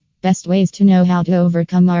Best ways to know how to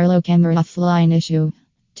overcome Arlo camera offline issue.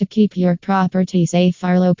 To keep your property safe,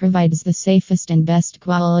 Arlo provides the safest and best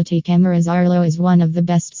quality cameras. Arlo is one of the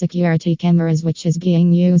best security cameras which is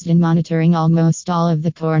being used in monitoring almost all of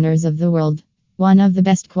the corners of the world. One of the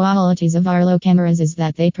best qualities of Arlo cameras is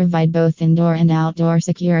that they provide both indoor and outdoor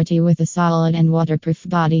security with a solid and waterproof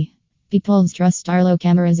body. People trust Arlo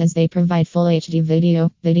cameras as they provide full HD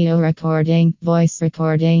video recording, voice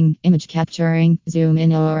recording, image capturing, zoom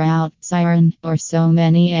in or out, siren, or so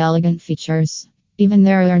many elegant features. Even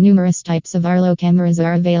there are numerous types of Arlo cameras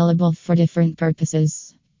are available for different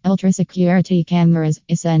purposes. Ultra security cameras,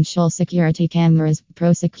 essential security cameras,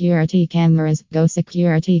 pro security cameras, go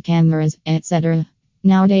security cameras, etc.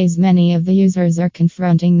 Nowadays many of the users are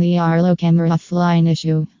confronting the Arlo camera offline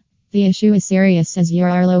issue. The issue is serious as your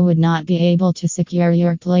Arlo would not be able to secure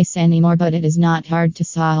your place anymore, but it is not hard to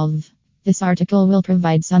solve. This article will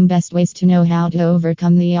provide some best ways to know how to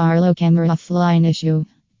overcome the Arlo camera offline issue.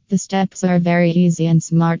 The steps are very easy and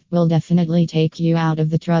smart, will definitely take you out of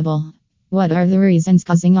the trouble. What are the reasons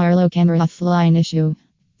causing Arlo camera offline issue?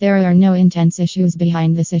 There are no intense issues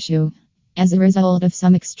behind this issue. As a result of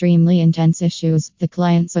some extremely intense issues, the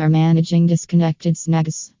clients are managing disconnected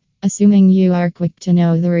snags. Assuming you are quick to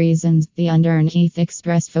know the reasons, the underneath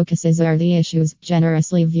express focuses are the issues.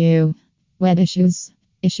 Generously view. Web issues.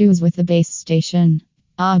 Issues with the base station.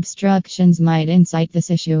 Obstructions might incite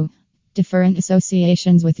this issue. Different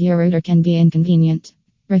associations with your router can be inconvenient.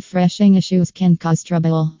 Refreshing issues can cause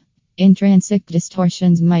trouble. Intrinsic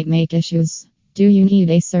distortions might make issues. Do you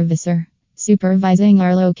need a servicer? Supervising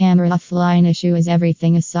Arlo camera offline issue is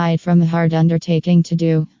everything aside from a hard undertaking to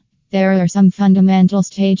do. There are some fundamental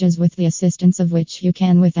stages with the assistance of which you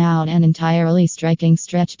can without an entirely striking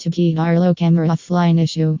stretch to beat Arlo camera offline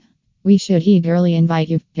issue. We should eagerly invite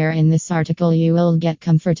you. Here in this article you will get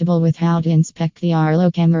comfortable with how to inspect the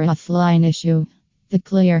Arlo camera offline issue. The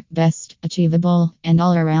clear, best, achievable, and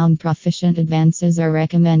all-around proficient advances are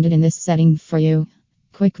recommended in this setting for you.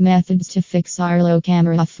 Quick methods to fix Arlo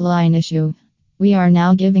camera offline issue. We are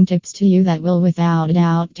now giving tips to you that will without a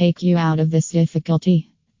doubt take you out of this difficulty.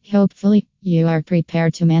 Hopefully, you are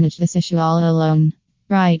prepared to manage this issue all alone.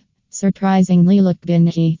 Right, surprisingly look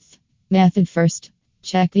beneath. Method first.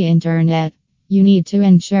 Check the internet. You need to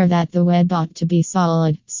ensure that the web ought to be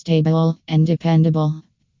solid, stable, and dependable.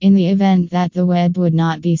 In the event that the web would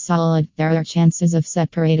not be solid, there are chances of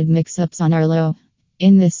separated mix-ups on Arlo.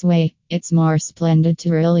 In this way, it's more splendid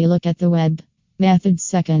to really look at the web. Method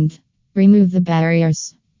second. Remove the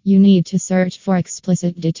barriers. You need to search for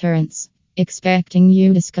explicit deterrents. Expecting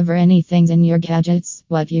you discover anything in your gadgets,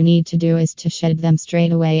 what you need to do is to shed them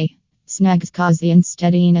straight away. Snags cause the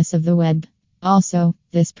unsteadiness of the web. Also,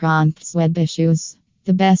 this prompts web issues.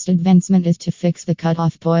 The best advancement is to fix the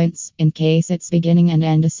cutoff points, in case it's beginning and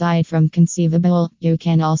end. Aside from conceivable, you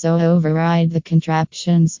can also override the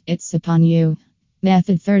contraptions, it's upon you.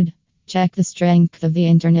 Method third. Check the strength of the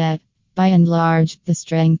internet. By and large, the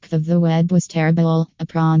strength of the web was terrible, a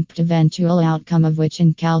prompt eventual outcome of which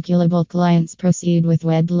incalculable clients proceed with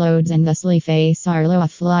web loads and thusly face Arlo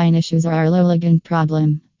offline issues or Arlo login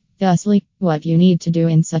problem. Thusly, what you need to do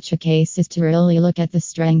in such a case is to really look at the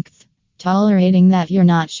strength. Tolerating that you're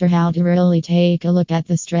not sure how to really take a look at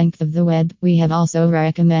the strength of the web, we have also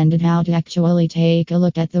recommended how to actually take a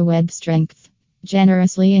look at the web strength.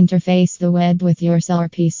 Generously interface the web with your cell or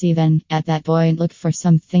PC, then, at that point, look for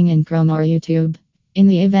something in Chrome or YouTube. In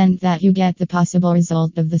the event that you get the possible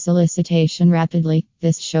result of the solicitation rapidly,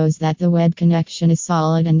 this shows that the web connection is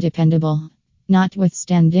solid and dependable.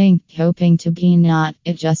 Notwithstanding, hoping to be not,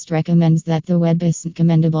 it just recommends that the web isn't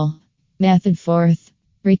commendable. Method fourth.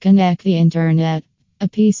 Reconnect the internet. A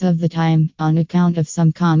piece of the time, on account of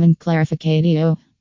some common clarification.